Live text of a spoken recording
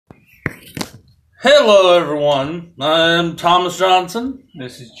Hello, everyone. I'm Thomas Johnson.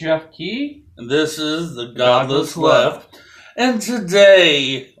 This is Jeff Key. And this is The Godless Left. And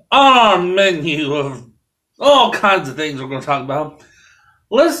today, on our menu of all kinds of things we're going to talk about,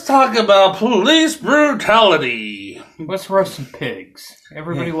 let's talk about police brutality. Let's roast some pigs.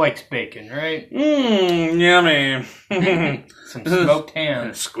 Everybody likes bacon, right? Yummy. Some smoked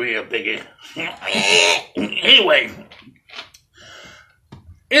ham. Squeal, piggy. Anyway,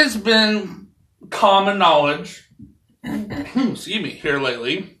 it's been common knowledge, excuse me, here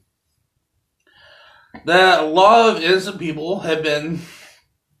lately, that a lot of innocent people have been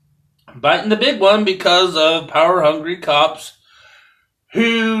biting the big one because of power-hungry cops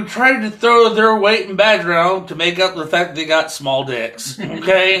who tried to throw their weight in badge around to make up the fact they got small dicks.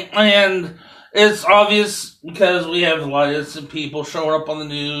 Okay? And it's obvious because we have a lot of innocent people showing up on the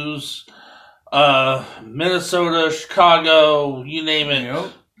news. Minnesota, Chicago, you name it.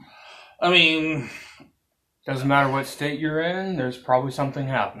 Yep. I mean, doesn't matter what state you're in, there's probably something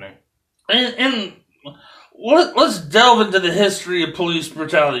happening. And let's delve into the history of police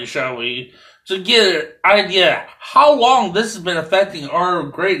brutality, shall we? To get an idea how long this has been affecting our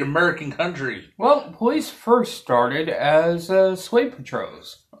great American country. Well, police first started as slave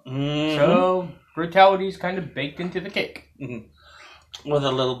patrols. Mm-hmm. So, brutality is kind of baked into the cake. Mm-hmm. With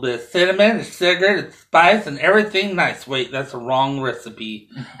a little bit of cinnamon, sugar, and spice, and everything nice. Wait, that's a wrong recipe.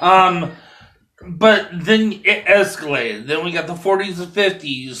 But then it escalated. Then we got the 40s and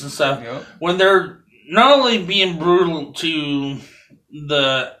 50s and stuff. Yep. When they're not only being brutal to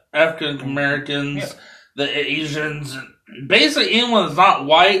the African Americans, the Asians, basically anyone that's not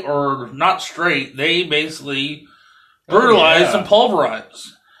white or not straight, they basically brutalize and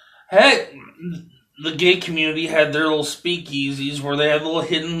pulverize. Heck, the gay community had their little speakeasies where they had little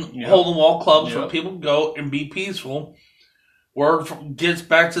hidden hole-in-the-wall clubs where people go and be peaceful. Word gets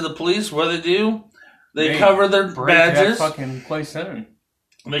back to the police. What do? They cover their badges. That fucking place in.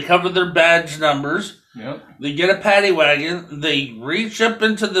 They cover their badge numbers. Yep. They get a paddy wagon. They reach up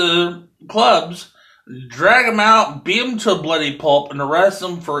into the clubs, drag them out, beat them to a bloody pulp, and arrest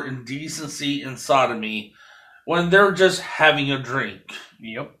them for indecency and sodomy when they're just having a drink.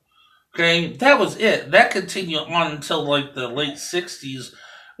 Yep. Okay, that was it. That continued on until like the late 60s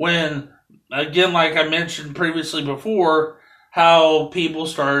when, again, like I mentioned previously before, how people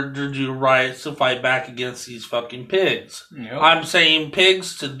started to do riots to fight back against these fucking pigs. Yep. I'm saying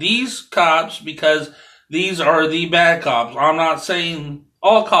pigs to these cops because these are the bad cops. I'm not saying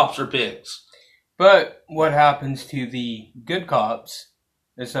all cops are pigs. But what happens to the good cops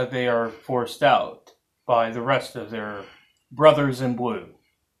is that they are forced out by the rest of their brothers in blue.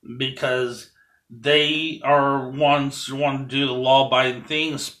 Because they are ones who want to do the law-abiding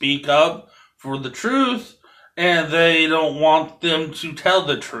thing, speak up for the truth, and they don't want them to tell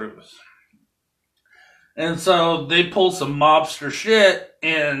the truth. And so they pull some mobster shit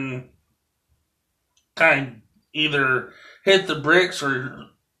and kind of either hit the bricks or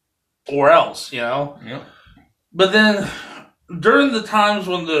else, you know? Yep. But then, during the times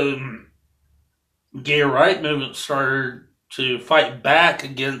when the gay right movement started to fight back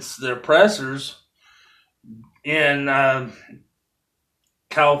against the oppressors in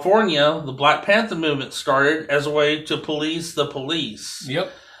California, the Black Panther movement started as a way to police the police.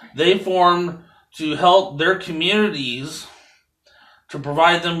 Yep. They formed to help their communities, to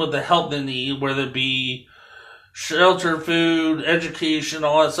provide them with the help they need, whether it be shelter, food, education,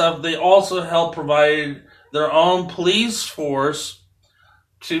 all that stuff. They also help provide their own police force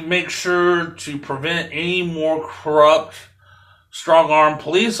to make sure to prevent any more corrupt, strong-armed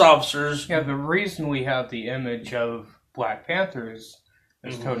police officers. Yeah, the reason we have the image of Black Panthers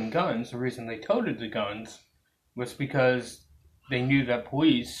as toting guns, the reason they toted the guns was because they knew that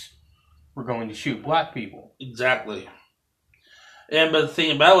police were going to shoot black people. Exactly. But the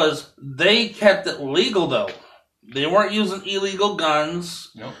thing about it was, they kept it legal, though. They weren't using illegal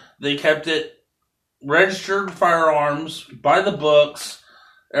guns. Nope. They kept it registered firearms, by the books.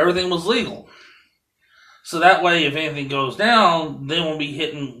 Everything was legal. So that way, if anything goes down, they won't be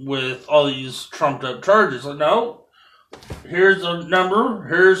hitting with all these trumped up charges. Like, no, here's a number,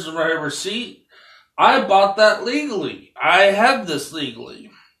 here's my receipt. I bought that legally. I have this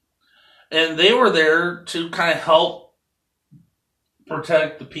legally. And they were there to kind of help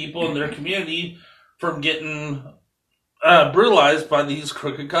protect the people in their community from getting brutalized by these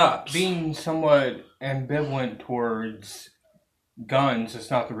crooked cops. Being somewhat ambivalent towards guns is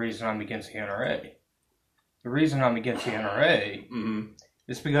not the reason I'm against the NRA. The reason I'm against the NRA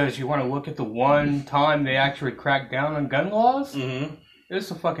is because you want to look at the one time they actually cracked down on gun laws, it's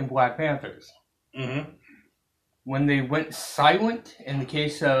the fucking Black Panthers. when they went silent in the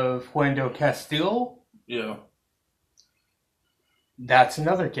case of Juan del Castillo, yeah, that's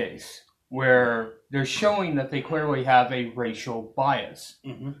another case where they're showing that they clearly have a racial bias.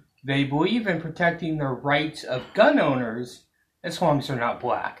 mm-hmm. They believe in protecting the rights of gun owners as long as they're not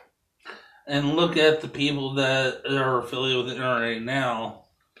black. And look at the people that are affiliated with the NRA now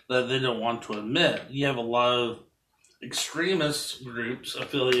that they don't want to admit. You have a lot of extremist groups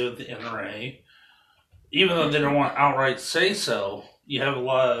affiliated with the NRA, even though they don't want to outright say so. You have a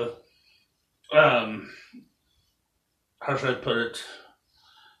lot of, how should I put it,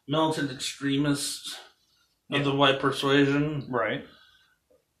 militant extremists of the white persuasion. Right.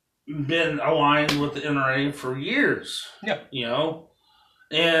 Been aligned with the NRA for years. Yeah. You know?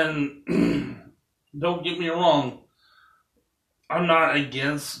 And don't get me wrong, I'm not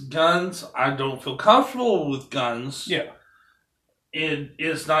against guns. I don't feel comfortable with guns. Yeah.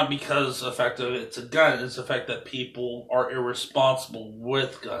 It's not because of the fact that it's a gun, it's the fact that people are irresponsible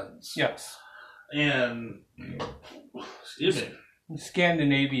with guns. Yes. And, excuse me.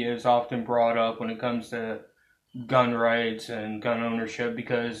 Scandinavia is often brought up when it comes to gun rights and gun ownership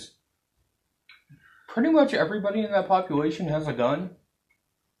because pretty much everybody in that population has a gun.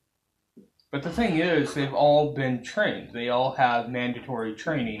 But the thing is, they've all been trained. They all have mandatory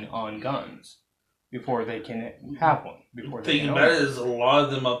training on guns before they can have one. The thing about it is a lot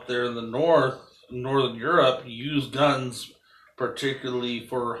of them up there in the northern Europe, use guns particularly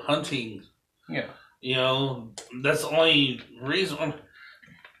for hunting. Yeah. You know, that's the only reason.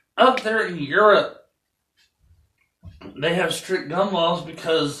 Up there in Europe, they have strict gun laws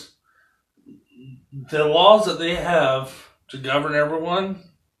because the laws that they have to govern everyone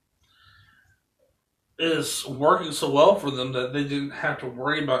is working so well for them that they didn't have to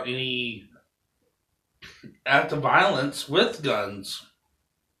worry about any act of violence with guns.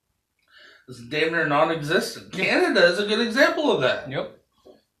 It's damn near non-existent. Canada is a good example of that. Yep.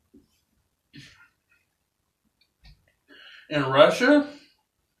 In Russia,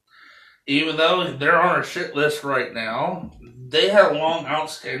 even though they're on a shit list right now, they have a long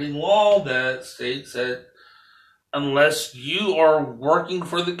outstanding law that states that unless you are working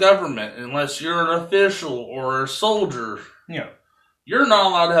for the government, unless you're an official or a soldier, yeah, you're not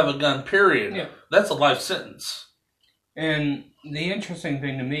allowed to have a gun, period. Yeah. That's a life sentence. And the interesting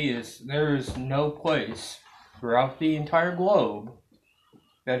thing to me is there is no place throughout the entire globe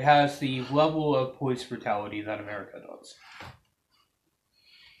that has the level of police brutality that America does.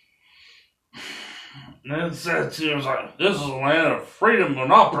 And it seems like this is a land of freedom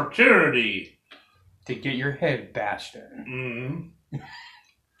and opportunity. To get your head bashed in. Mm-hmm.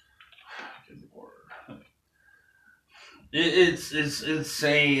 It's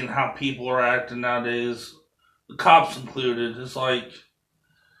insane how people are acting nowadays. The cops included. It's like,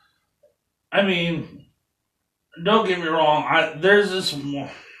 I mean, don't get me wrong. There's this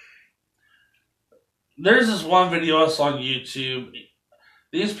one video I saw on YouTube.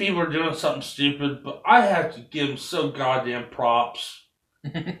 These people are doing something stupid, but I have to give them so goddamn props.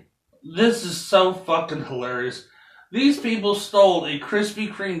 This is so fucking hilarious. These people stole a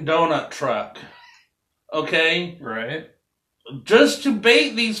Krispy Kreme donut truck. Okay? Right. Just to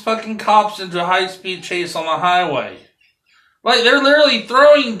bait these fucking cops into a high-speed chase on the highway. Like, they're literally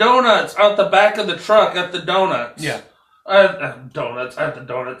throwing donuts out the back of the truck at the donuts. Yeah. Donuts at the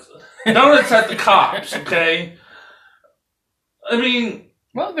donuts. Donuts at the cops, okay? I mean...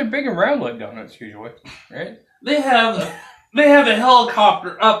 Well, they're big and round like donuts, usually. Right? They have a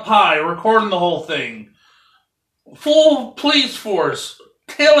helicopter up high recording the whole thing. Full police force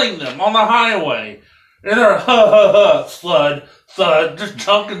tailing them on the highway. And they're thud, thud, just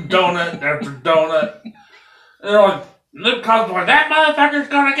chunking donut after donut. And they're like, the cops are like, that motherfucker's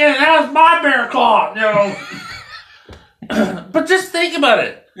gonna get it. That was my bear claw, you know. But just think about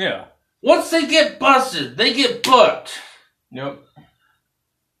it. Yeah. Once they get busted, they get booked. Yep.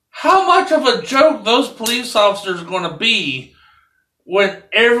 How much of a joke those police officers are going to be when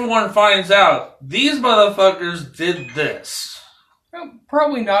everyone finds out these motherfuckers did this? Well,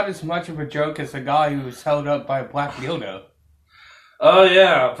 probably not as much of a joke as the guy who was held up by a black dildo. Oh,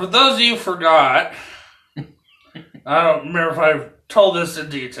 yeah. For those of you who forgot, I don't remember if I've told this in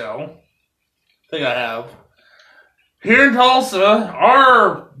detail. I think I have. Here in Tulsa,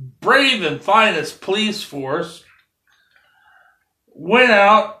 our brave and finest police force went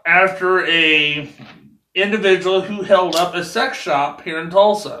out after a individual who held up a sex shop here in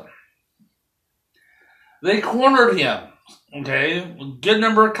Tulsa. They cornered him. Okay, a good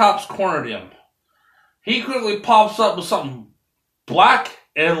number of cops cornered him. He quickly pops up with something black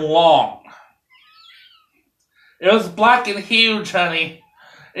and long. It was black and huge, honey.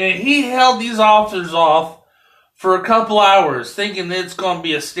 And he held these officers off for a couple hours, thinking it's going to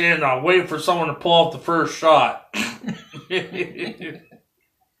be a standoff, waiting for someone to pull off the first shot.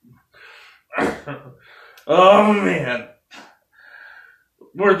 Oh, man.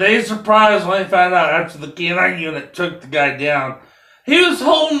 Were they surprised when they found out after the canine unit took the guy down? He was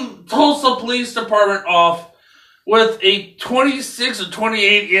holding Tulsa Police Department off with a 26 or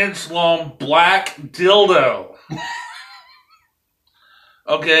 28-inch long black dildo.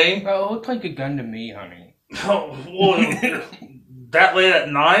 Okay? Well, it looked like a gun to me, honey. Oh, well, that late at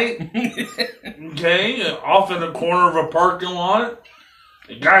night? Okay? Off in the corner of a parking lot?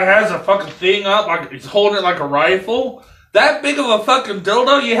 The guy has a fucking thing up, like he's holding it like a rifle. That big of a fucking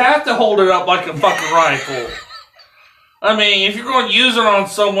dildo, you have to hold it up like a fucking rifle. I mean, if you're going to use it on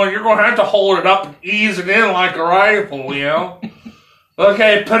someone, you're going to have to hold it up and ease it in like a rifle, you know?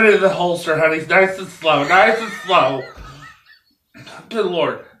 Okay, put it in the holster, honey. Nice and slow, nice and slow. Good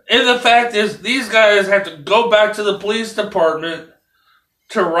Lord. And the fact is, these guys have to go back to the police department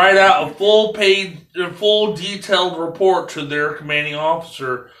to write out a full detailed report to their commanding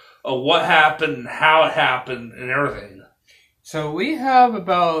officer of what happened and how it happened and everything. So we have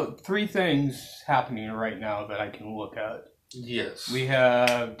about 3 things happening right now that I can look at. Yes. We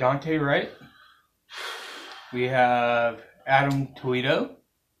have Dante Wright. We have Adam Toledo.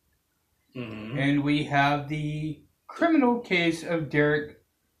 Mm-hmm. And we have the criminal case of Derek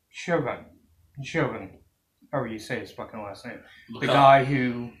Chauvin, however you say his fucking last name. The guy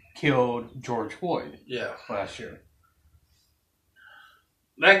who killed George Floyd last year.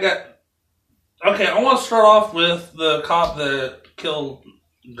 That guy... Okay, I want to start off with the cop that killed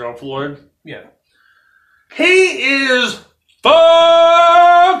George Floyd. Yeah. He is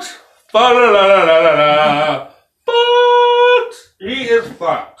fucked! Fucked! He is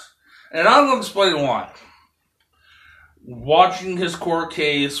fucked. And I'm going to explain why. Watching his court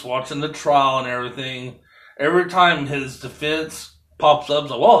case, watching the trial and everything, every time his defense pops up,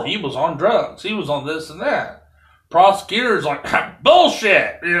 it's like, well, he was on drugs. He was on this and that. Prosecutors like,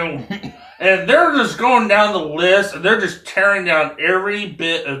 bullshit, you know. And they're just going down the list, and they're just tearing down every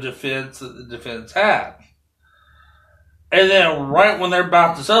bit of defense that the defense had. And then right when they're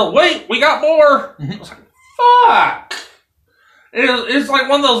about to say, wait, we got more. It's like, fuck. It's like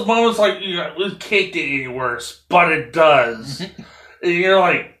one of those moments like, you know, it can't get any worse, but it does. And you're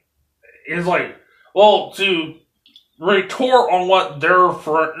like, it's like, well, to retort on what their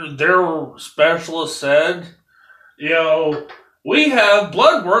specialist said, you know, we have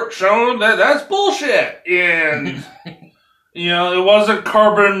blood work showing that that's bullshit. And, you know, it wasn't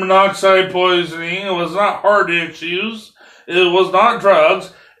carbon monoxide poisoning. It was not heart issues. It was not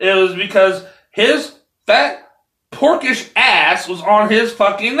drugs. It was because his fat, porkish ass was on his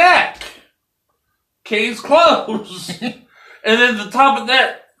fucking neck. Case closed. And then the top of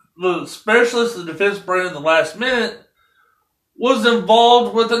that, the specialist, the defense brought in the last minute, was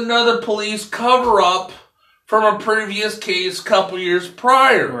involved with another police cover-up from a previous case a couple years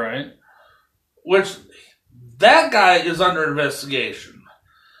prior. Right. Which, that guy is under investigation.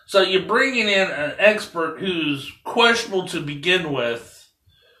 So you're bringing in an expert who's questionable to begin with,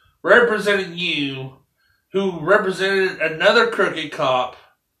 representing you, who represented another crooked cop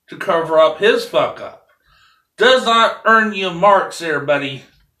to cover up his fuck-up. Does not earn you marks there, buddy.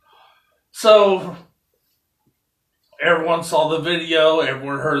 So, everyone saw the video,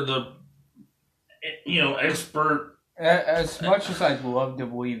 everyone heard the, you know, expert. As much as I'd love to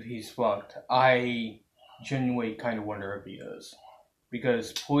believe he's fucked, I genuinely kind of wonder if he is.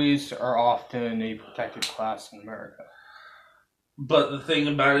 Because police are often a protected class in America. But the thing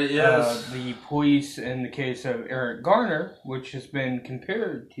about it is... the police, in the case of Eric Garner, which has been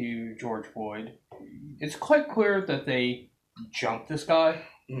compared to George Floyd, it's quite clear that they jumped this guy.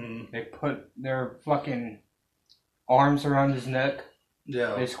 Mm. They put their fucking arms around his neck.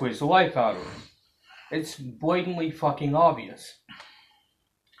 Yeah. They squeezed the life out of him. It's blatantly fucking obvious.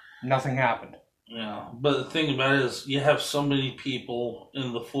 Nothing happened. Yeah, but the thing about it is, you have so many people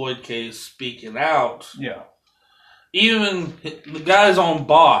in the Floyd case speaking out. Yeah. Even the guy's own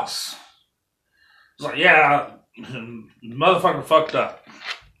boss. It's like, yeah, motherfucker fucked up.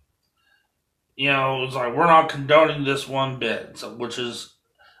 You know, it's like, we're not condoning this one bit. So, which is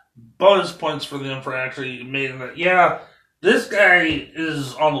bonus points for them for actually making that. Yeah, this guy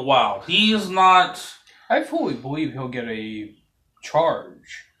is on the wild. He is not... I fully believe he'll get a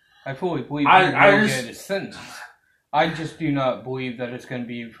charge. I fully believe he'll get a sentence. I just do not believe that it's going to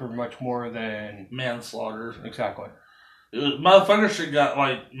be for much more than... manslaughter. Exactly. Motherfucker should got,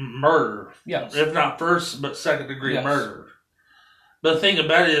 like, murder. Yes. If not first, but second degree Yes. murder. But the thing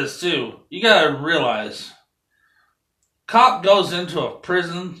about it is, too, you gotta realize, cop goes into a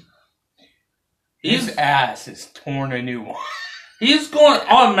prison, His ass is torn a new one. He's going to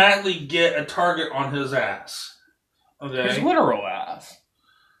automatically get a target on his ass. Okay? His literal ass.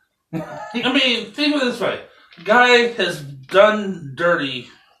 I mean, think of it this way. Guy has done dirty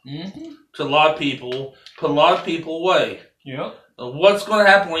to a lot of people, put a lot of people away. Yep. What's going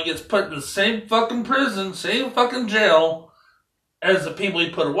to happen when he gets put in the same fucking prison, same fucking jail as the people he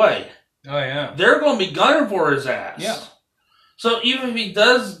put away? Oh, yeah. They're going to be gunning for his ass. Yeah. So even if he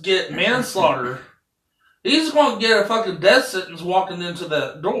does get manslaughter, he's going to get a fucking death sentence walking into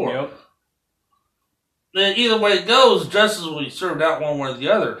that door. Yep. And either way it goes, justice will be served out one way or the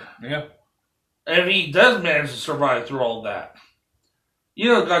other. Yeah. And if he does manage to survive through all that, you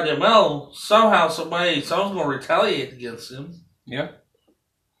know goddamn well, somehow, someone's going to retaliate against him. Yeah.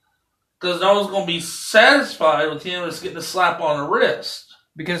 Because no one's going to be satisfied with him just getting a slap on the wrist.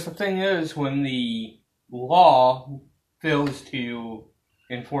 Because the thing is, when the law fails to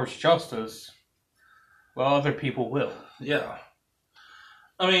enforce justice, well, other people will. Yeah.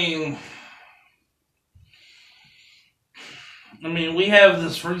 I mean, we have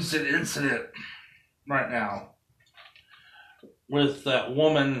this recent incident right now with that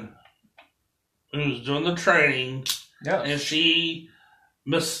woman who's doing the training, and she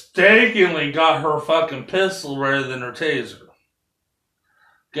mistakenly got her fucking pistol rather than her taser.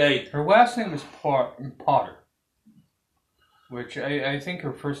 Okay. Her last name is Potter, which I think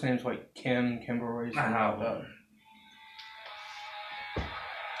her first name's like Kimberly, something like that.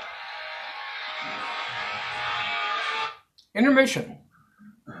 Intermission.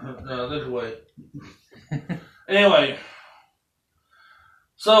 No, there's a way. Anyway,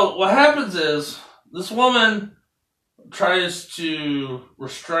 so what happens is this woman tries to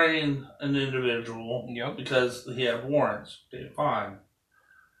restrain an individual because he had warrants. Okay, fine.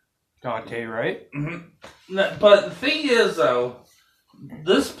 Dante, right? Mm-hmm. No, but the thing is, though,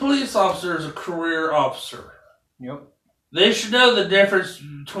 this police officer is a career officer. Yep. They should know the difference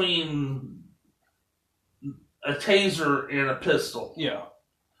between a taser and a pistol. Yeah.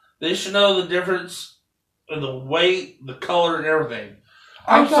 They should know the difference in the weight, the color, and everything.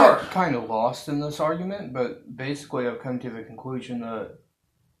 I got kind of lost in this argument, but basically I've come to the conclusion that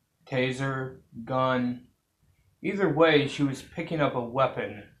taser, gun, either way, she was picking up a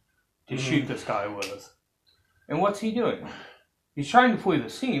weapon to shoot this guy with. And what's he doing? He's trying to flee the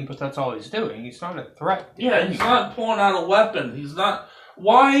scene, but that's all he's doing. He's not a threat. Yeah, he's not pulling out a weapon. He's not...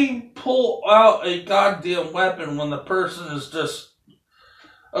 Why pull out a goddamn weapon when the person is just...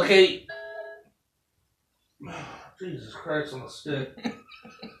 Okay. Jesus Christ on a stick.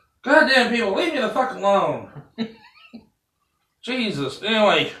 Goddamn people, leave me the fuck alone. Jesus.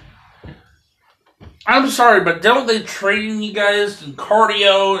 Anyway. I'm sorry, but don't they train you guys in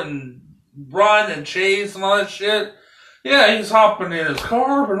cardio and run and chase and all that shit? Yeah, he's hopping in his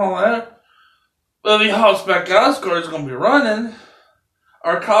car and all that. But if he hops back out of his car, he's going to be running.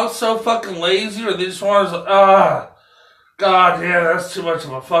 Are cops so fucking lazy or they just want to... God damn, that's too much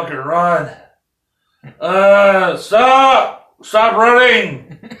of a fucking run. Stop! Stop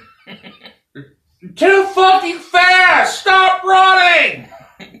running! You're too fucking fast! Stop running!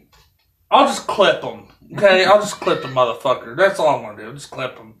 I'll just clip him. Okay? I'll just clip the motherfucker. That's all I'm gonna do. Just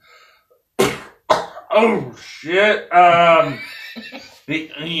clip him. Oh, shit. We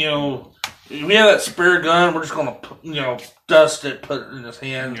have that spare gun. We're just gonna, dust it, put it in his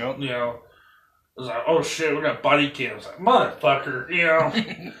hand. It's like, oh shit, we got body cams. Like,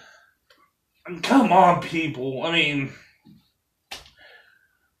 motherfucker, Come on, people. I mean,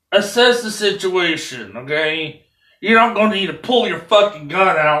 assess the situation, okay? You're not going to need to pull your fucking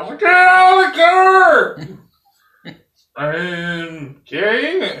gun out. Like, get out of the car!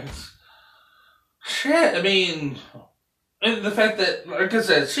 Okay. Shit, I mean, and the fact that, like I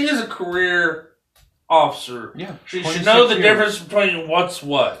said, she is a career officer. Yeah. She should know the difference between what's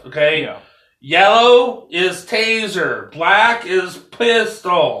what, okay? Yeah. Yellow is taser. Black is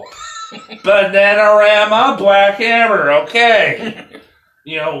pistol. Bananarama, black hammer. Okay.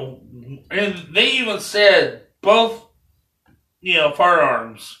 And they even said both,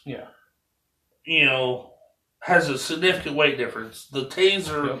 firearms. Yeah. Has a significant weight difference. The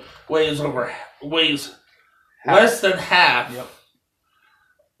taser weighs less than half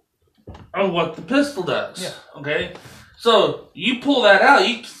of what the pistol does. Yeah. Okay? So, you pull that out,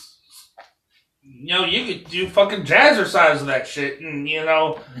 you could do fucking jazzercise with that shit and,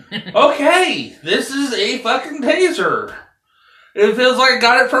 okay, this is a fucking taser. It feels like I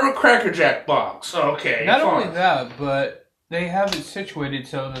got it from a Cracker Jack box. Okay, Not only that, but they have it situated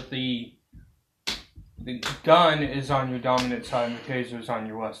so that the gun is on your dominant side and the taser is on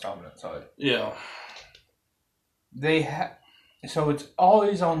your less dominant side. Yeah. So it's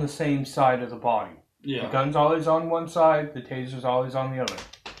always on the same side of the body. Yeah. The gun's always on one side, the taser's always on the other.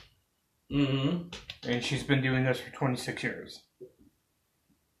 Mm-hmm. And she's been doing this for 26 years.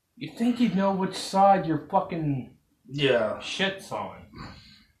 You think you'd know which side your fucking shit's on.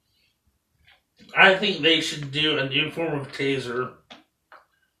 I think they should do a new form of taser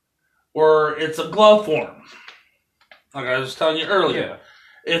where it's a glove form. Like I was telling you earlier.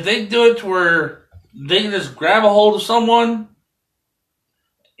 Yeah. If they do it to where they can just grab a hold of someone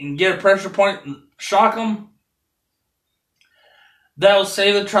and get a pressure point and shock them, that will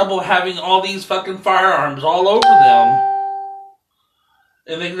save the trouble of having all these fucking firearms all over them.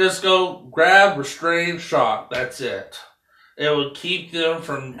 And they can just go grab, restrain, shock. That's it. It would keep them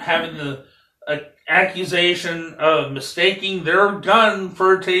from having the accusation of mistaking their gun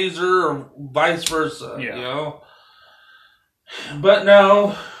for a taser or vice versa. Yeah. You know? But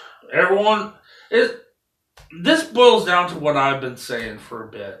no, everyone... This boils down to what I've been saying for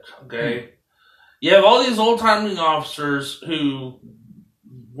a bit, okay? You have all these old-timing officers who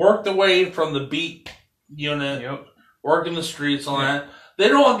worked away from the beat unit, work in the streets and all that. They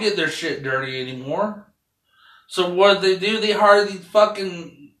don't want to get their shit dirty anymore. So what do? They hire these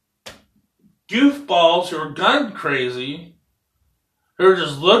fucking goofballs who are gun crazy, who are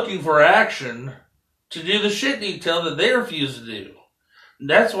just looking for action to do the shit detail that they refuse to do.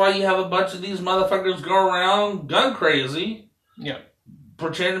 That's why you have a bunch of these motherfuckers go around gun crazy,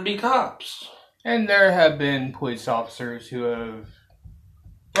 pretending to be cops. And there have been police officers who have...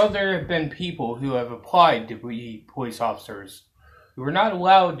 Well, there have been people who have applied to be police officers who were not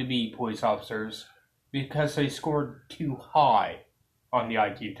allowed to be police officers because they scored too high on the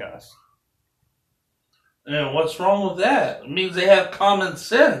IQ test. And what's wrong with that? It means they have common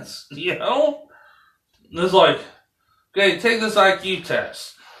sense, you know? It's like, okay, take this IQ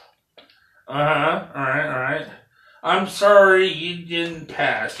test. Alright. I'm sorry you didn't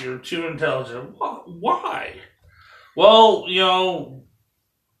pass. You're too intelligent. Why? Well, you know...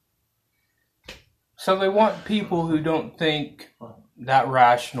 So they want people who don't think that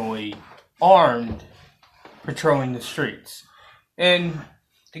rationally armed patrolling the streets. And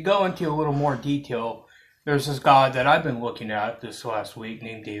to go into a little more detail, there's this guy that I've been looking at this last week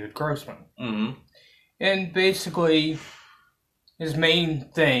named David Grossman. Mm-hmm. And basically, his main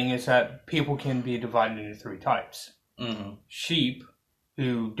thing is that people can be divided into three types. Mm-hmm. Sheep,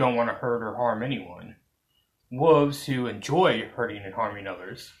 who don't want to hurt or harm anyone. Wolves, who enjoy hurting and harming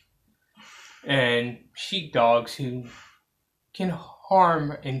others. And sheepdogs, who can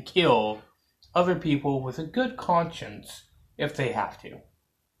harm and kill other people with a good conscience if they have to.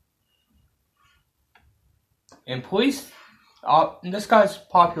 And police, this guy's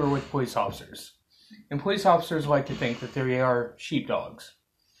popular with police officers. And police officers like to think that they are sheepdogs.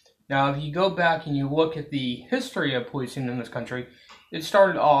 Now, if you go back and you look at the history of policing in this country, it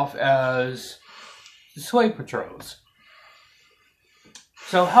started off as slave patrols.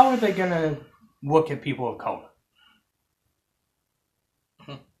 So how are they going to look at people of color?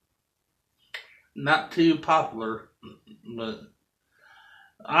 Not too popular, but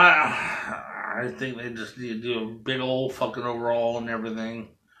I think they just need to do a big old fucking overhaul and everything.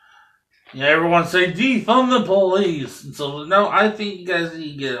 Yeah, everyone say defund the police. And so no, I think you guys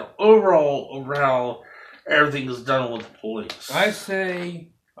need to get an overall over how everything is done with the police. I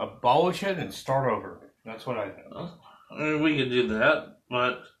say abolish it and start over. That's what I think. I mean, we could do that,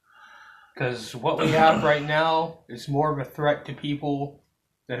 but because what we have right now is more of a threat to people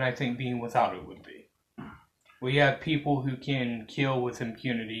than I think being without it would be. We have people who can kill with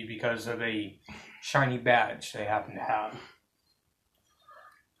impunity because of a shiny badge they happen to have.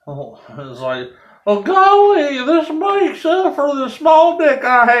 Oh, it's like, oh golly, this makes up for the small dick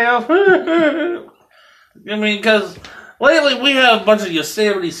I have. I mean, because lately we have a bunch of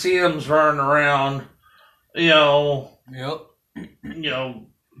Yosemite Sams running around, you know,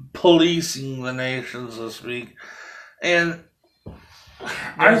 policing the nation, so to speak. And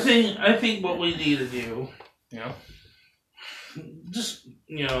I think what we need to do, just,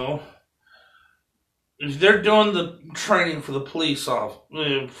 if they're doing the training for the police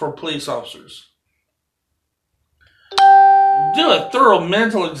officers, do a thorough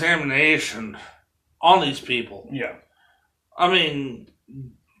mental examination on these people. Yeah. I mean,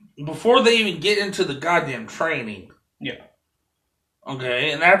 before they even get into the goddamn training. Yeah.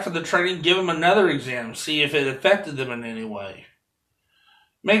 Okay, and after the training, give them another exam, see if it affected them in any way.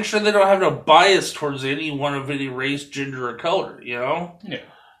 Make sure they don't have no bias towards anyone of any race, gender, or color, you know? Yeah.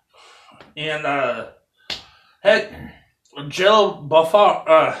 And, heck, Jello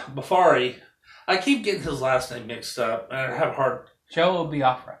Bafari, I keep getting his last name mixed up, and I have hard... Jello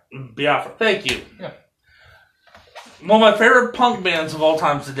Biafra. Biafra, thank you. Yeah. One of my favorite punk bands of all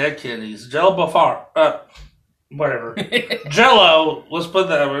time is the Dead Kennedys. Jello Biafra. Whatever. Jello, let's put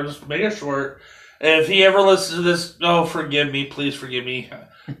that way, just make it short. If he ever listens to this, oh, forgive me, please forgive me.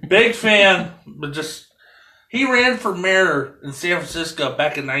 Big fan, but just, he ran for mayor in San Francisco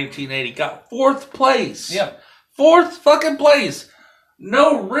back in 1980. Got 4th place. Yeah. 4th fucking place.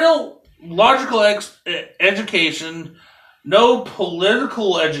 No real logical education, no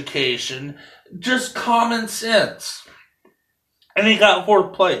political education, just common sense. And he got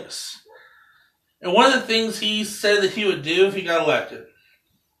 4th place. And one of the things he said that he would do if he got elected,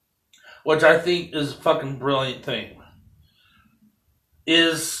 which I think is a fucking brilliant thing,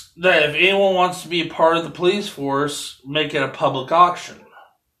 is that if anyone wants to be a part of the police force, make it a public auction.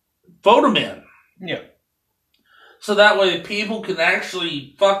 Vote them in. Yeah. So that way people can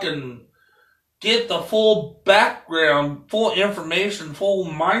actually fucking get the full background, full information, full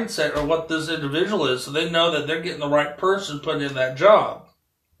mindset of what this individual is, so they know that they're getting the right person put in that job.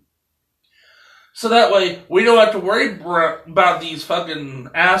 So that way, we don't have to worry about these fucking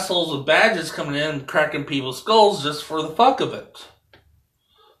assholes with badges coming in and cracking people's skulls just for the fuck of it.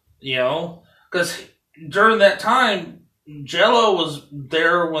 You know? Because during that time, Jello was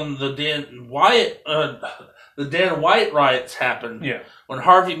there when the Dan White riots happened. Yeah. When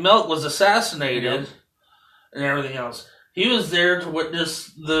Harvey Milk was assassinated and everything else. He was there to witness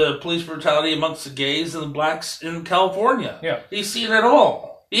the police brutality amongst the gays and the blacks in California. Yeah. He's seen it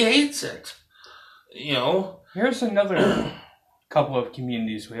all. He hates it. You know? Here's another couple of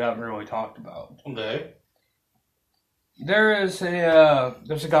communities we haven't really talked about. Okay. There's a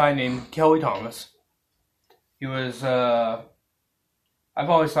guy named Kelly Thomas. He was, I've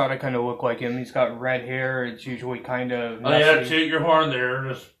always thought I kind of look like him. He's got red hair. It's usually kind of messy. Oh, yeah, toot your horn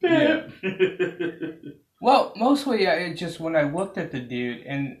there. Just, yeah. Well, mostly it just when I looked at the dude,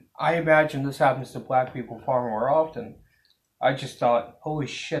 and I imagine this happens to black people far more often, I just thought, holy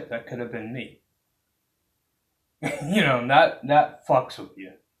shit, that could have been me. You know, that fucks with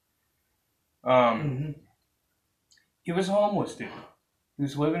you. He was a homeless dude. He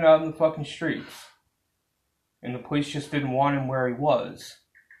was living out in the fucking streets. And the police just didn't want him where he was.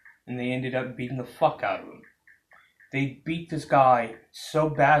 And they ended up beating the fuck out of him. They beat this guy so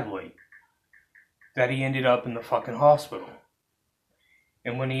badly that he ended up in the fucking hospital.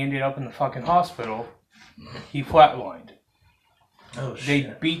 And when he ended up in the fucking hospital, he flatlined. Oh, shit.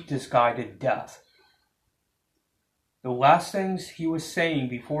 They beat this guy to death. The last things he was saying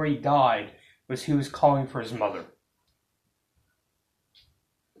before he died was he was calling for his mother.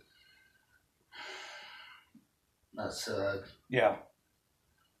 That's Yeah.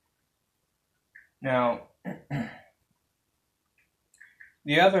 Now,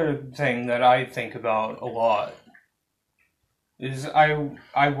 the other thing that I think about a lot is I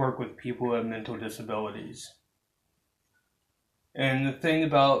work with people who have mental disabilities. And the thing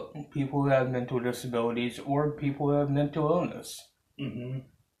about people who have mental disabilities or people who have mental illness,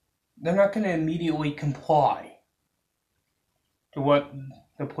 they're not going to immediately comply to what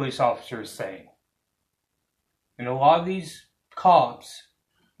the police officer is saying. And a lot of these cops,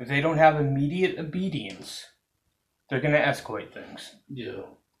 if they don't have immediate obedience, they're going to escalate things. Yeah.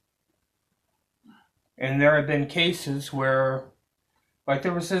 And there have been cases where, like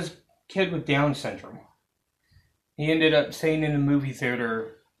there was this kid with Down syndrome. He ended up staying in the movie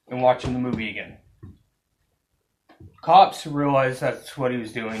theater and watching the movie again. Cops realized that's what he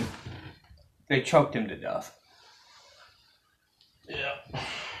was doing. They choked him to death. Yeah.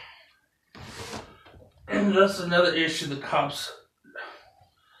 And that's another issue the cops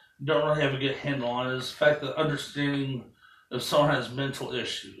don't really have a good handle on, is the fact that understanding if someone has mental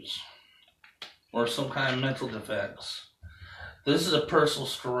issues or some kind of mental defects. This is a personal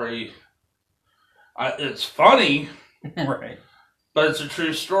story. It's funny, Right. but it's a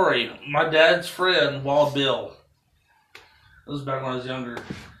true story. My dad's friend, Wild Bill, this was back when I was younger.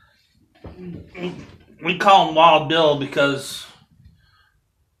 We call him Wild Bill because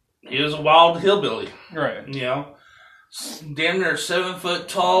he was a wild hillbilly. Right. You know, damn near 7 foot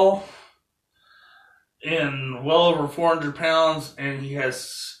tall and well over 400 pounds, and he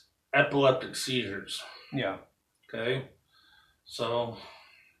has epileptic seizures. Yeah. Okay. So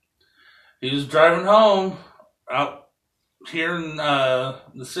he was driving home out here in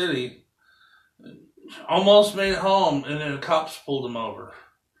the city, almost made it home, and then the cops pulled him over.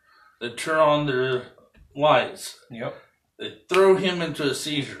 They turned on their lights. Yep. They threw him into a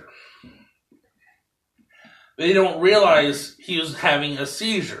seizure. They don't realize he was having a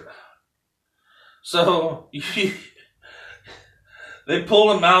seizure. So they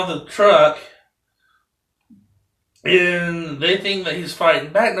pulled him out of the truck, and they think that he's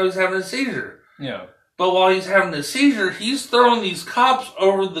fighting back. No, he's having a seizure. Yeah. But while he's having a seizure, he's throwing these cops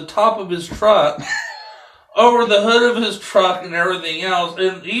over the top of his truck, over the hood of his truck and everything else.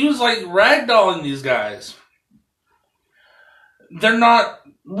 And he was like ragdolling these guys. They're not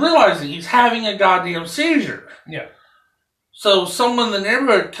realizing he's having a goddamn seizure. Yeah. So someone in the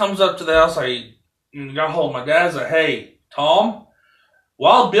neighborhood comes up to the house, like, got hold of my dad, like, hey, Tom,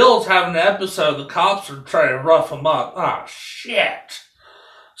 Wild Bill's having an episode, the cops are trying to rough him up. Ah, shit.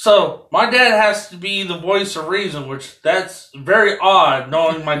 So my dad has to be the voice of reason, which that's very odd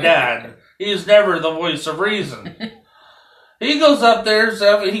knowing my dad. He's never the voice of reason. He goes up there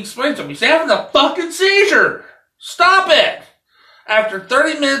and he explains to him, he's having a fucking seizure. Stop it. After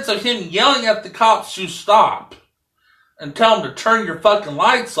 30 minutes of him yelling at the cops to stop and tell him to turn your fucking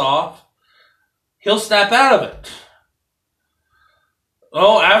lights off, he'll snap out of it.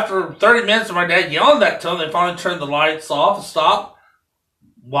 Oh, after 30 minutes of my dad yelling that to him, they finally turned the lights off and stopped.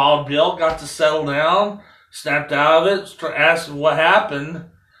 Wild Bill got to settle down, snapped out of it, asking what happened,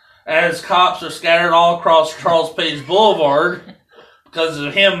 as cops are scattered all across Charles Page Boulevard because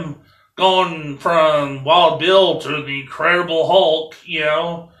of him going from Wild Bill to the Incredible Hulk, you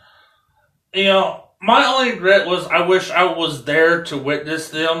know. My only regret was I wish I was there to witness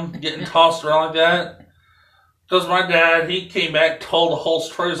them getting tossed around like that. Because my dad, he came back, told the whole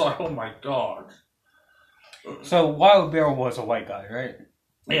story. He's like, oh my God. So Wild Bill was a white guy, right?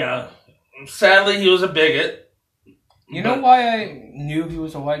 Yeah. Sadly, he was a bigot. You know why I knew he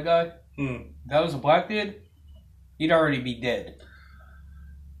was a white guy? That was a black dude? He'd already be dead.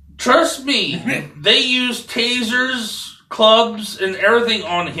 Trust me, they used tasers, clubs, and everything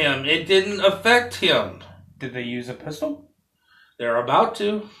on him. It didn't affect him. Did they use a pistol? They're about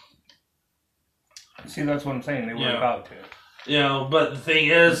to. See, that's what I'm saying. They were about to. But the thing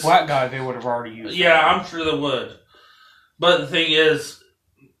is... The black guy, they would have already used. Yeah, I'm sure they would. But the thing is,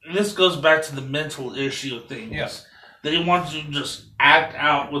 this goes back to the mental issue of things. Yeah. They want you to just act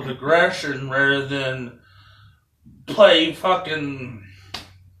out with aggression rather than play fucking,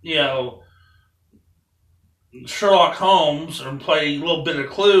 Sherlock Holmes and play a little bit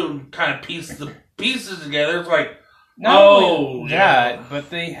of Clue and kind of piece the pieces together. It's like, not only that, but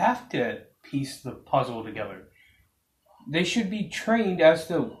they have to piece the puzzle together. They should be trained as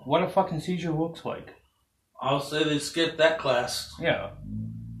to what a fucking seizure looks like. I'll say they skipped that class. Yeah.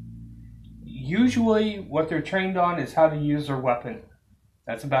 Usually, what they're trained on is how to use their weapon.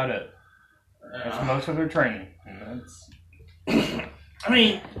 That's about it. That's most of their training. And that's...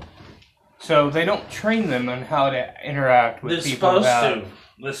 So they don't train them on how to interact with people who have...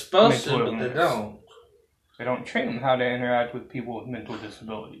 They're supposed to, but they don't. They don't train them how to interact with people with mental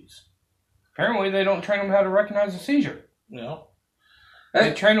disabilities. Apparently, they don't train them how to recognize a seizure. No.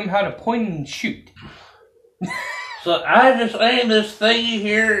 They train them how to point and shoot. So I just aim this thingy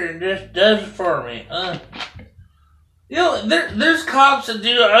here and just does it for me. There's cops that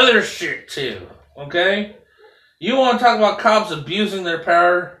do other shit too. Okay? You want to talk about cops abusing their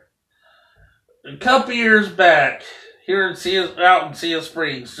power? A couple years back, here in out in Sea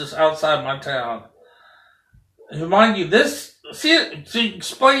Springs, just outside my town. Mind you, to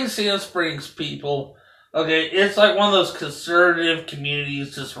explain Sea Springs, people, okay, it's like one of those conservative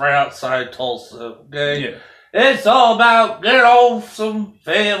communities just right outside Tulsa, okay? Yeah. It's all about good old some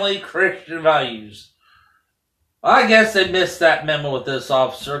family Christian values. I guess they missed that memo with this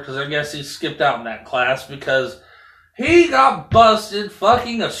officer, because I guess he skipped out in that class, because he got busted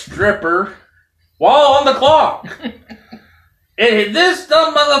fucking a stripper while on the clock. And this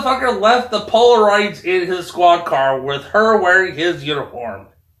dumb motherfucker left the Polaroids in his squad car with her wearing his uniform.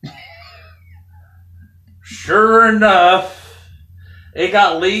 Sure enough, it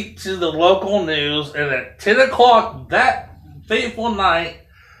got leaked to the local news, and at 10 o'clock that fateful night,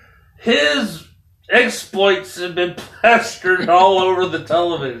 his exploits have been plastered all over the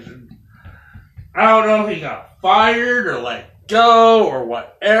television. I don't know if he got fired or let go or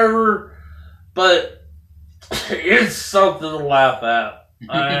whatever, but it's something to laugh at,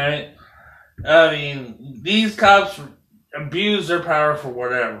 alright? I mean, these cops abuse their power for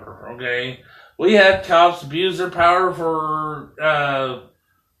whatever, okay? We had cops abuse their power for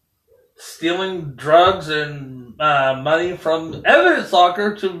stealing drugs and money from evidence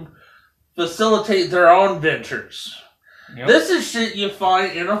locker to facilitate their own ventures. Yep. This is shit you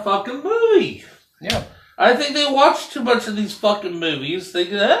find in a fucking movie. Yeah. I think they watch too much of these fucking movies,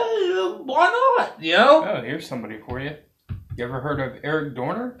 thinking, hey, why not, Oh, here's somebody for you. You ever heard of Eric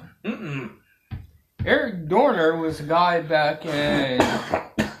Dorner? Mm-mm. Eric Dorner was a guy back in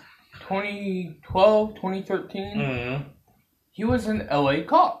 2012, 2013. Mm. He was an LA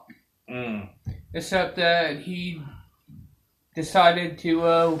cop. Mm. Except that he decided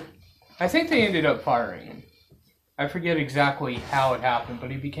to I think they ended up firing him. I forget exactly how it happened, but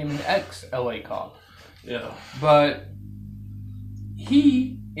he became an ex-LA cop. Yeah. But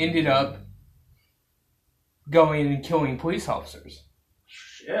he ended up going and killing police officers.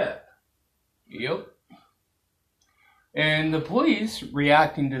 Shit. Yep. And the police,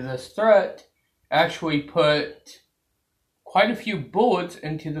 reacting to this threat, actually put quite a few bullets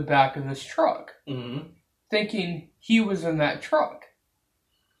into the back of this truck, thinking he was in that truck.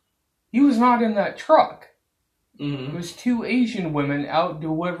 He was not in that truck. It was 2 Asian women out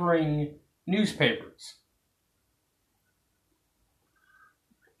delivering newspapers.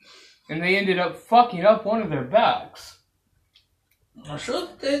 And they ended up fucking up one of their backs. I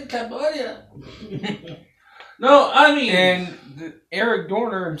should think Cambodia. No, I mean... And Eric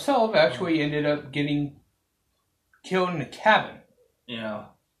Dorner himself actually ended up getting killed in a cabin. Yeah.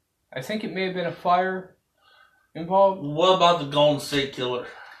 I think it may have been a fire involved. What about the Golden State Killer?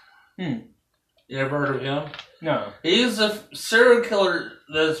 You ever heard of him? No. He's a serial killer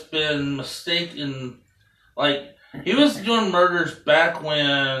that's been mistaken. Like, he was doing murders back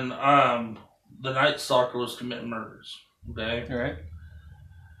when the Night Stalker was committing murders. Okay? Alright.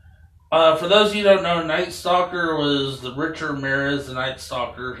 For those of you who don't know, Night Stalker was the Richard Ramirez, the Night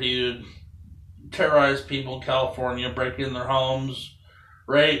Stalker. He would terrorize people in California, break in their homes,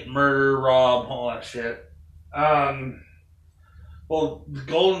 rape, murder, rob, all that shit. Well, the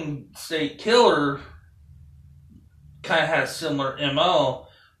Golden State Killer kind of had a similar MO,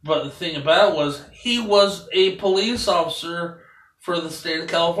 but the thing about it was he was a police officer for the state of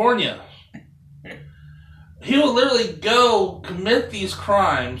California. He would literally go commit these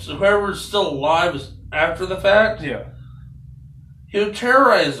crimes. Whoever's still alive is after the fact. Yeah. He would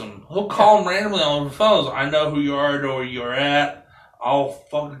terrorize them. He'll call them randomly on the phones. I know who you are, I know where you're at. I'll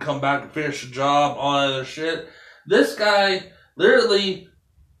fucking come back and finish the job, all that other shit. This guy literally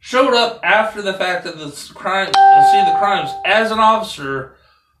showed up after the fact of the crime, see the crimes as an officer.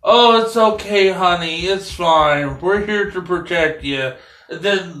 Oh, it's okay, honey. It's fine. We're here to protect you. And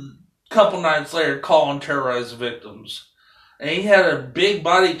then a couple nights later, call and terrorize the victims. And he had a big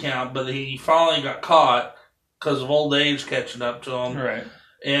body count, but he finally got caught because of old age catching up to him. Right.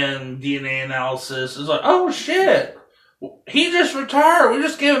 And DNA analysis is like, oh shit, he just retired. We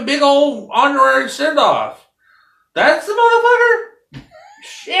just gave him a big old honorary send-off. That's the motherfucker?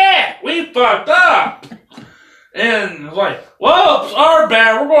 Shit, we fucked up. And it's like, whoops, our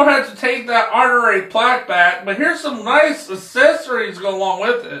bad. We're going to have to take that honorary plaque back, but here's some nice accessories to go along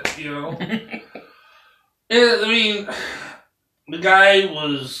with it, you know. And, I mean, the guy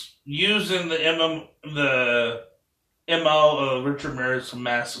was using the MO of Richard Ramirez for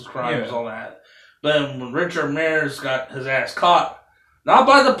massive crimes, all that. But when Richard Ramirez got his ass caught, not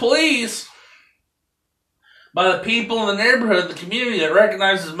by the police, by the people in the neighborhood, the community that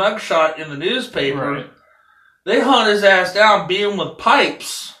recognized his mugshot in the newspaper, they hunt his ass down, beat him with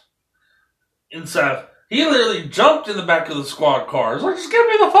pipes and stuff. He literally jumped in the back of the squad car. He's like, just get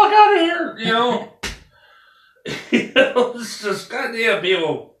me the fuck out of here, you know? You know, it's just goddamn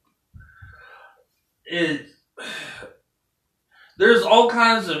people. There's all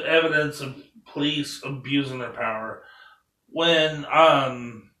kinds of evidence of police abusing their power. When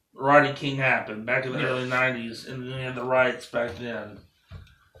Rodney King happened back in the early 90s, and then we had the riots back then.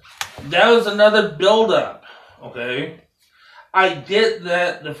 That was another build-up, okay? I get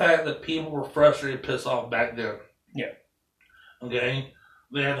that, the fact that people were frustrated, pissed off back then. Yeah. Okay?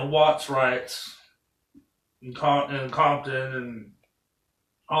 They had the Watts riots in Compton and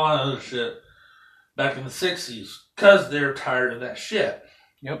all that other shit back in the 60s because they're tired of that shit.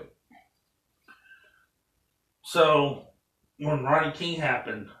 Yep. So, when Rodney King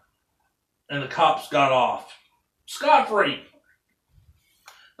happened and the cops got off, scot-free,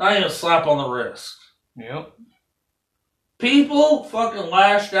 not even a slap on the wrist. Yep. People fucking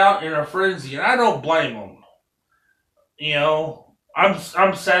lashed out in a frenzy, and I don't blame them. You know, I'm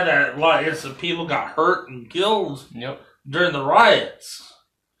sad that a lot of innocent people got hurt and killed during the riots.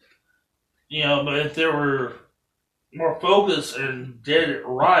 You know, but if they were more focused and did it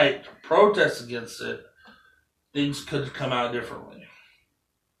right to protest against it, things could come out differently.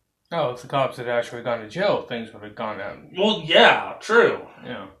 Oh, if the cops had actually gone to jail, things would have gone out. Well, yeah, true.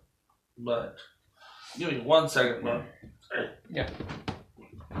 Yeah. But, give me 1 second, bud. Yeah.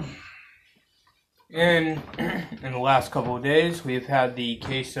 In the last couple of days, we've had the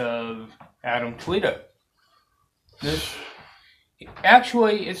case of Adam Toledo.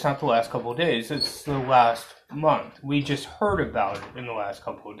 Actually, it's not the last couple of days. It's the last month. We just heard about it in the last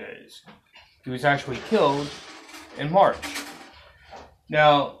couple of days. He was actually killed in March.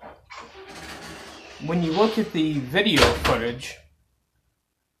 Now, when you look at the video footage,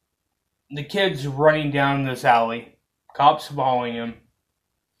 the kid's running down this alley. Cop's following him.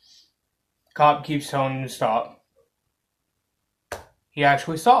 Cop keeps telling him to stop. He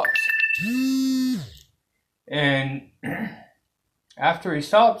actually stops. And after he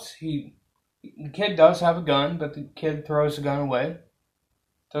stops, the kid does have a gun, but the kid throws the gun away.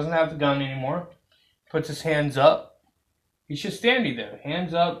 Doesn't have the gun anymore. Puts his hands up. He's just standing there.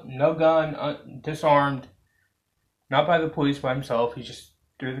 Hands up, no gun, disarmed. Not by the police, by himself. He just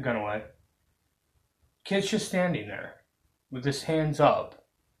threw the gun away. Kid's just standing there with his hands up,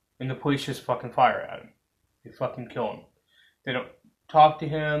 and the police just fucking fire at him. They fucking kill him. They don't talk to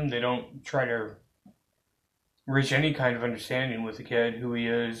him. They don't try to reach any kind of understanding with the kid, who he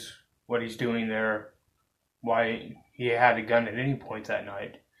is, what he's doing there, why he had a gun at any point that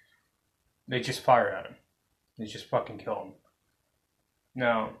night. They just fire at him. They just fucking kill him.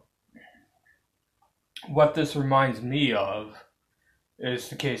 Now, what this reminds me of is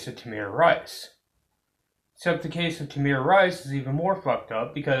the case of Tamir Rice. Except the case of Tamir Rice is even more fucked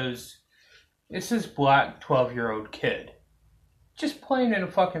up because it's this black 12-year-old kid just playing in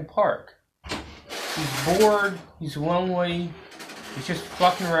a fucking park. He's bored, he's lonely, he's just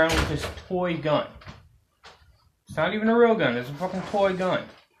fucking around with this toy gun. It's not even a real gun, it's a fucking toy gun.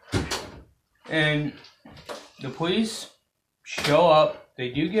 And the police show up, they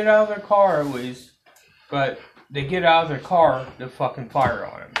do get out of their car at least, but they get out of their car to fucking fire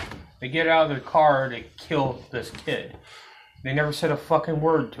on him. They get out of their car to kill this kid. They never said a fucking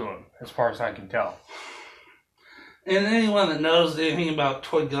word to him, as far as I can tell. And anyone that knows anything about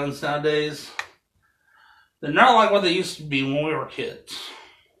toy guns nowadays, they're not like what they used to be when we were kids.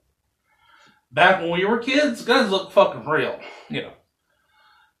 Back when we were kids, guns looked fucking real. Yeah.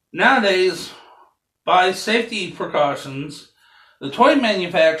 Nowadays, by safety precautions, the toy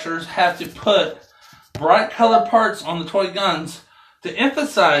manufacturers have to put bright colored parts on the toy guns to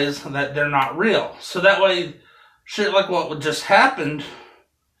emphasize that they're not real. So that way, shit like what just happened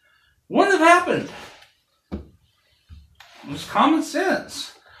wouldn't have happened. It's common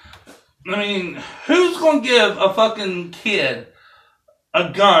sense. I mean, who's going to give a fucking kid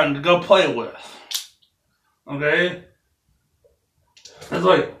a gun to go play with? Okay? It's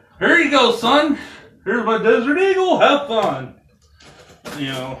like, here you go, son. Here's my Desert Eagle. Have fun. You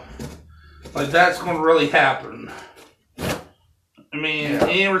know, like that's going to really happen. I mean,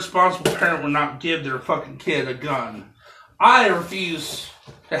 any responsible parent would not give their fucking kid a gun. I refuse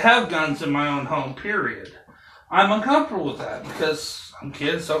to have guns in my own home, period. I'm uncomfortable with that because some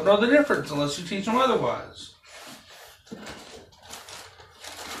kids don't know the difference unless you teach them otherwise.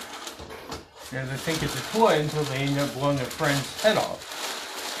 And they think it's a toy until they end up blowing their friend's head off.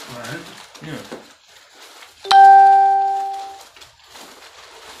 Right? Yeah.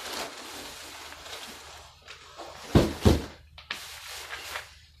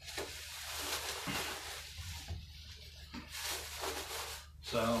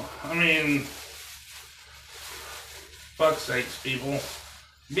 So, I mean, fuck's sakes, people.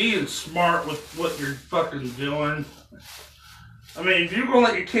 Being smart with what you're fucking doing. I mean, if you're going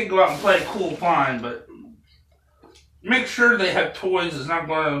to let your kid go out and play, cool, fine, but make sure they have toys that's not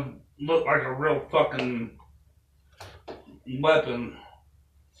going to look like a real fucking weapon.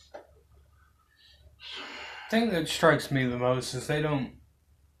 The thing that strikes me the most is they don't,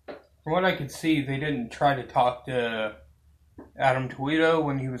 from what I could see, they didn't try to talk to Adam Toledo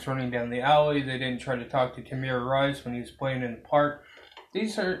when he was running down the alley. They didn't try to talk to Tamir Rice when he was playing in the park.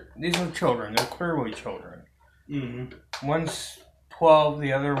 These are children. They're clearly children. Mm-hmm. One's 12,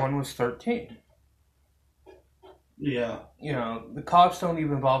 the other one was 13. Yeah. You know, the cops don't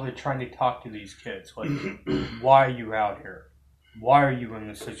even bother trying to talk to these kids. Like, why are you out here? Why are you in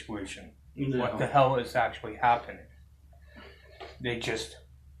this situation? No. What the hell is actually happening? They just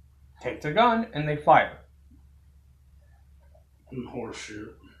take their gun and they fire.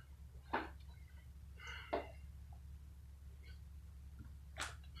 Horseshit.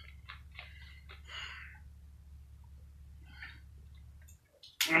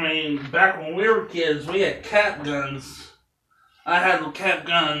 I mean, back when we were kids, we had cap guns. I had a cap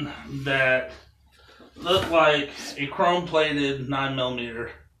gun that looked like a chrome-plated 9mm.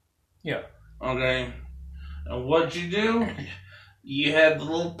 Yeah. Okay. And what'd you do? You had the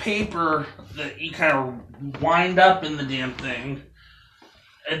little paper that you kind of wind up in the damn thing.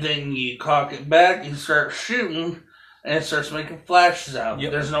 And then you cock it back, you start shooting, and it starts making flashes out.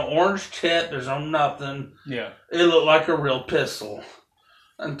 Yep. There's no orange tip, there's no nothing. Yeah. It looked like a real pistol.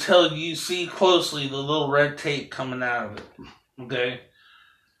 Until you see closely the little red tape coming out of it. Okay?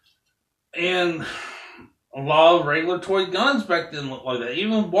 And a lot of regular toy guns back then looked like that.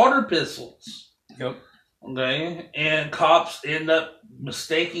 Even water pistols. Yep. Okay? And cops end up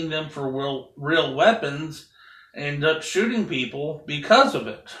mistaking them for real weapons and end up shooting people because of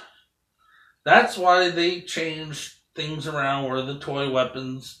it. That's why they changed things around where the toy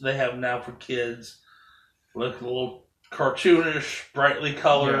weapons they have now for kids look a little cartoonish, brightly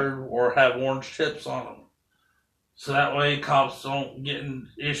colored, or have orange tips on them. So that way cops don't get an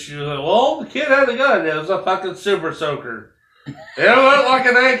issue of, well, the kid had a gun. It was a fucking super soaker. It looked like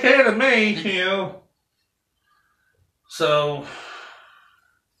an AK to me, you know. So,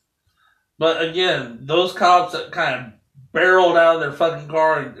 but again, those cops that kind of barreled out of their fucking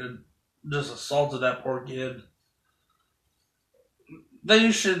car and just assaulted that poor kid,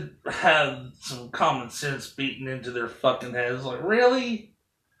 they should have some common sense beaten into their fucking heads. Like, really?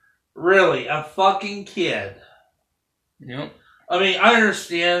 Really? A fucking kid? Yep. I mean, I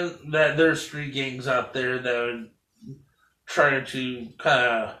understand that there's street gangs out there that would try to kind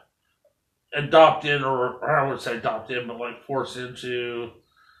of adopt in, or I wouldn't say adopt in, but like force into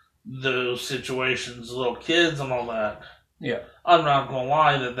those situations, little kids and all that. Yeah. I'm not going to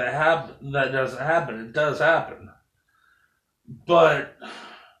lie that doesn't happen. It does happen. But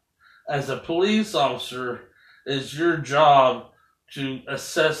as a police officer, it's your job to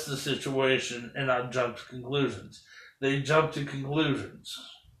assess the situation and not jump to conclusions. They jump to conclusions.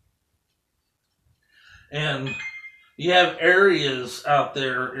 And you have areas out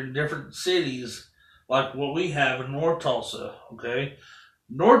there in different cities, like what we have in North Tulsa, okay?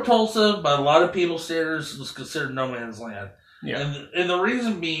 North Tulsa, by a lot of people's standards, is considered no man's land. Yeah. And the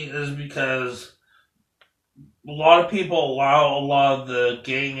reason being is because a lot of people allow a lot of the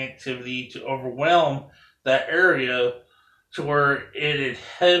gang activity to overwhelm that area to where it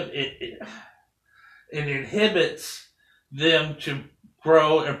inhibits them to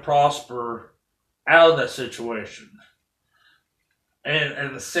grow and prosper out of that situation. And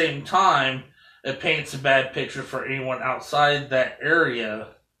at the same time, it paints a bad picture for anyone outside that area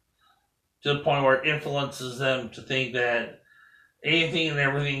to the point where it influences them to think that anything and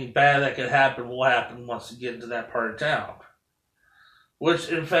everything bad that could happen will happen once you get into that part of town. Which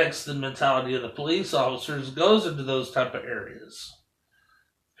infects the mentality of the police officers, goes into those type of areas.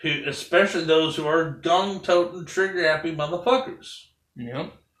 Especially those who are gun-toting, trigger-happy motherfuckers.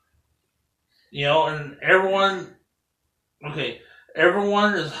 Yep. You know, and everyone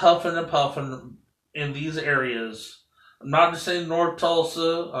is huffing and puffing in these areas. I'm not just saying North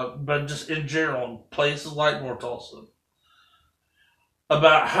Tulsa, but just in general, places like North Tulsa,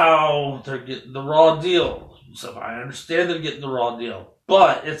 about how they're getting the raw deal. So I understand they're getting the raw deal,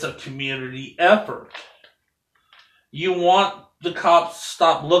 but it's a community effort. You want the cops to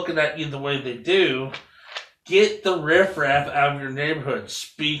stop looking at you the way they do. Get the riffraff out of your neighborhood.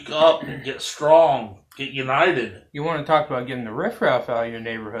 Speak up and get strong. Get united. You want to talk about getting the riffraff out of your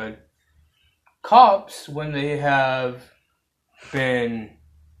neighborhood? Cops, when they have been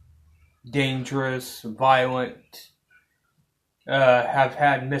dangerous, violent, have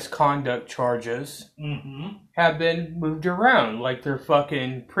had misconduct charges, have been moved around like they're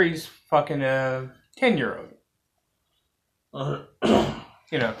fucking priests fucking a 10-year-old.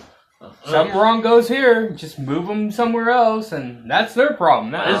 You know, something wrong goes here, just move them somewhere else, and that's their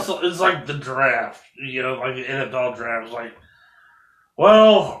problem now. It's like the draft, you know, like the NFL draft. It's like,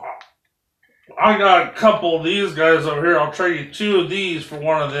 well, I got a couple of these guys over here. I'll trade you 2 of these for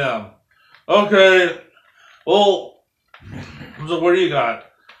 1 of them. Okay, well, so what do you got?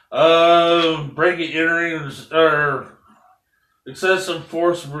 Breaking, entering, or excessive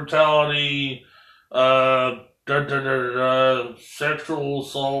force, brutality, sexual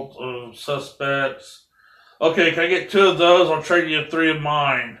assault of suspects. Okay, can I get 2 of those? I'll trade you 3 of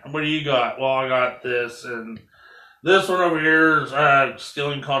mine. What do you got? Well, I got this, and this one over here is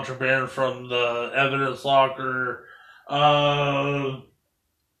stealing contraband from the evidence locker.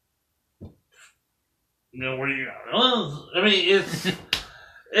 You know, what do you got? Well, I mean,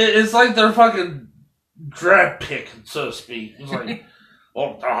 it's like they're fucking draft picking, so to speak. It's like,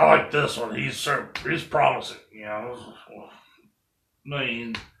 well, I like this one. He's promising, you know. I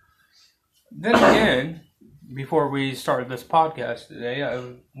mean, then again, before we started this podcast today,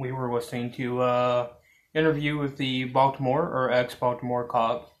 we were listening to interview with the Baltimore or ex-Baltimore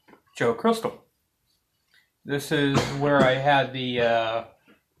cop Joe Crystal. This is where I had the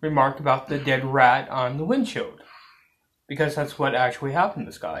remark about the dead rat on the windshield, because that's what actually happened to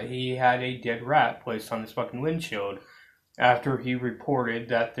this guy. He had a dead rat placed on his fucking windshield after he reported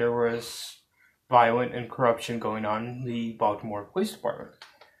that there was violent and corruption going on in the Baltimore Police Department.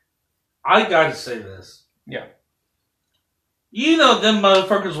 I gotta say this. Yeah. You know them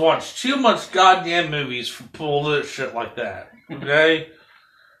motherfuckers watch too much goddamn movies for pull this shit like that, okay?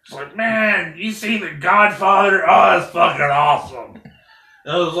 It's like, man, you see The Godfather? Oh, that's fucking awesome.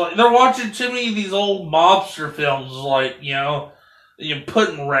 And it was like, they're watching too many of these old mobster films, like, you're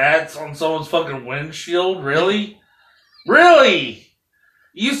putting rats on someone's fucking windshield? Really? Really?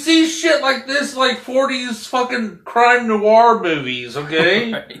 You see shit like this, like 40s fucking crime noir movies,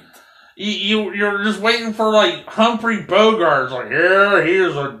 okay? Right. You're just waiting for, like, Humphrey Bogart's, like,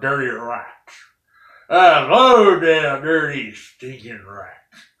 here's a dirty rat. Hello there, dirty, stinking rat.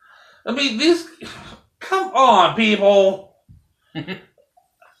 I mean, come on, people.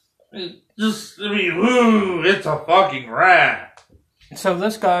 Ooh, it's a fucking rat. So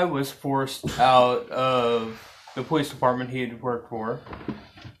this guy was forced out of the police department he had worked for.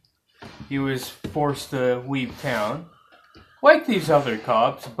 He was forced to leave town, like these other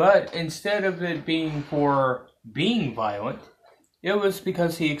cops, but instead of it being for being violent, it was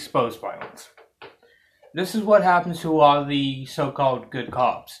because he exposed violence. This is what happens to a lot of the so-called good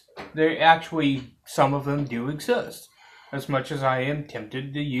cops. Some of them do exist, as much as I am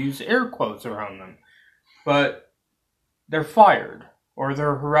tempted to use air quotes around them. But they're fired, or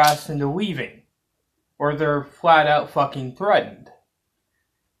they're harassed into leaving, or they're flat out fucking threatened.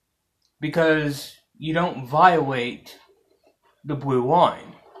 Because you don't violate the blue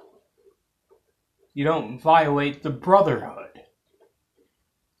line. You don't violate the brotherhood.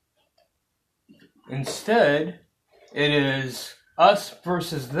 Instead, it is us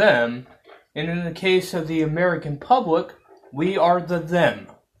versus them, and in the case of the American public, we are the them.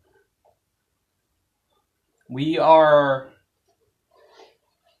 We are,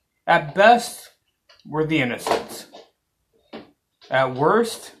 at best, we're the innocents. At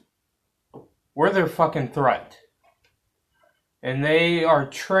worst, we're their fucking threat. And they are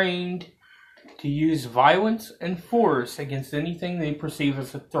trained to use violence and force against anything they perceive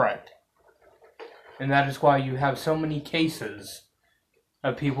as a threat. And that is why you have so many cases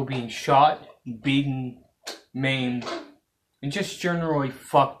of people being shot, beaten, maimed, and just generally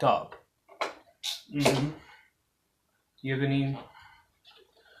fucked up. Mm-hmm. You have any?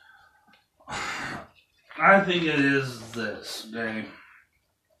 I think it is this, okay?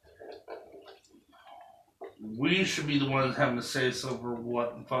 We should be the ones having to say so for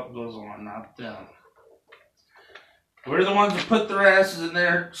what the fuck goes on, not them. We're the ones that put their asses in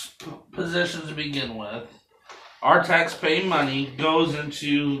their positions to begin with. Our tax-paying money goes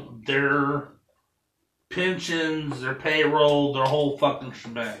into their pensions, their payroll, their whole fucking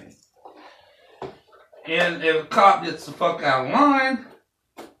shebang. And if a cop gets the fuck out of line,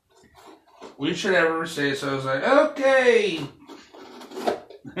 we should ever say so. It's like, okay.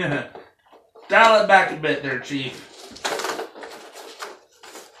 Dial it back a bit there, Chief.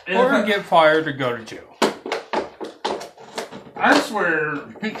 And or get fired or go to jail. I swear.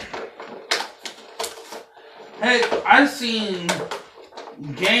 Hey, I've seen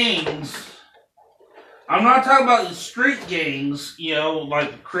gangs. I'm not talking about the street gangs,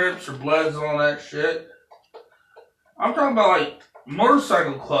 like the Crips or Bloods and all that shit. I'm talking about, like,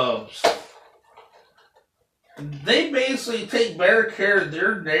 motorcycle clubs. They basically take better care of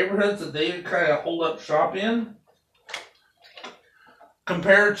their neighborhoods that they kind of hold up shop in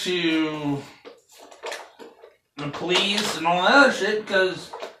compared to the police and all that other shit,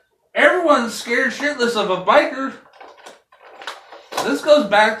 because everyone's scared shitless of a biker. This goes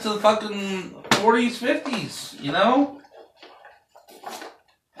back to the fucking 40s, 50s,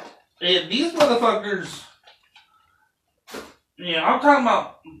 And these motherfuckers, I'm talking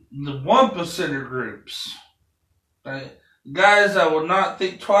about the 1% groups. Right? Guys that would not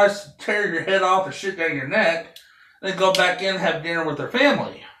think twice to tear your head off and shit down your neck, then go back in and have dinner with their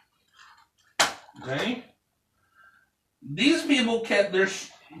family. Okay? These people kept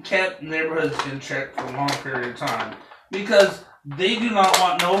neighborhoods in check for a long period of time because they do not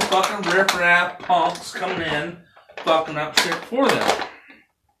want no fucking riff-raff punks coming in fucking up shit for them.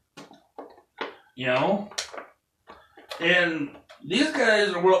 And these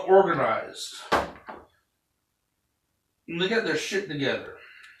guys are well organized. And they got their shit together.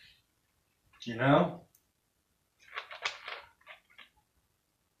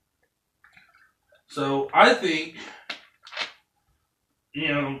 So I think,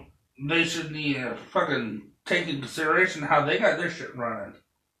 they should need to fucking take into consideration how they got their shit running.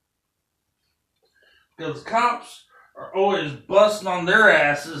 Because cops are always busting on their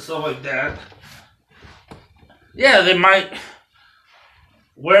asses and stuff like that. Yeah, they might.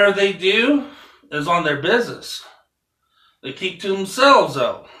 Where they do is on their business. They keep to themselves,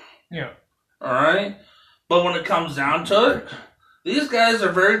 though. Yeah. Alright? But when it comes down to it, these guys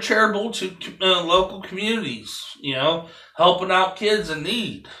are very charitable to local communities, helping out kids in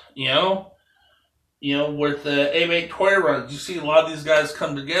need, with the A8 toy runs, you see a lot of these guys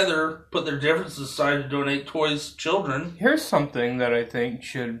come together, put their differences aside to donate toys to children. Here's something that I think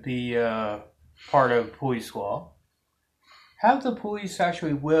should be part of police law. Have the police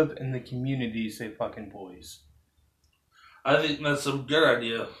actually live in the communities they fucking police. I think that's a good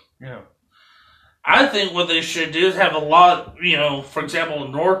idea. Yeah. I think what they should do is have a lot, for example,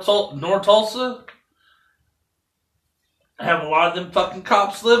 in North Tulsa, have a lot of them fucking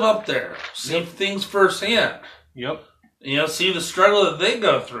cops live up there. See things firsthand. Yep. See the struggle that they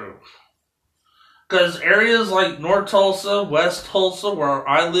go through. Because areas like North Tulsa, West Tulsa, where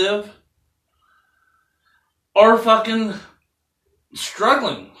I live, are fucking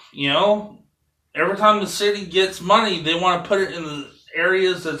struggling, Every time the city gets money, they want to put it in the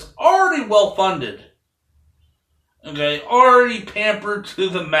areas that's already well funded. Okay, already pampered to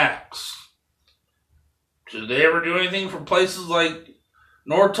the max. Should they ever do anything for places like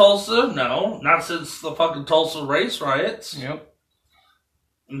North Tulsa? No, not since the fucking Tulsa race riots. Yep.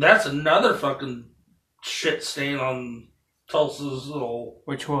 And that's another fucking shit stain on Tulsa's little...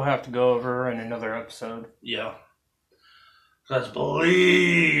 Which we'll have to go over in another episode. Yeah. Because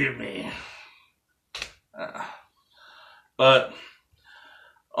believe me... But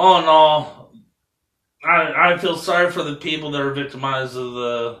all in all, I feel sorry for the people that are victimized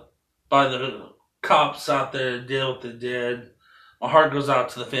by the cops out there that did what they did. My heart goes out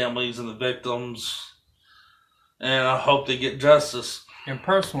to the families and the victims, and I hope they get justice. And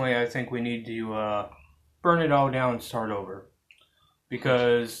personally, I think we need to burn it all down and start over,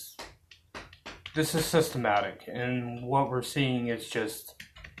 because this is systematic, and what we're seeing is just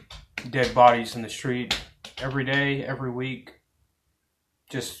dead bodies in the street every day, every week.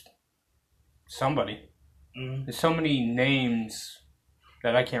 Just somebody. Mm-hmm. There's so many names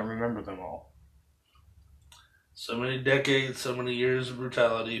that I can't remember them all. So many decades, so many years of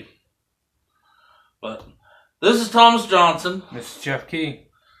brutality. But this is Thomas Johnson. This is Jeff Key.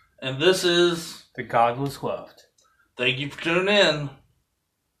 And this is The Godless Left. Thank you for tuning in.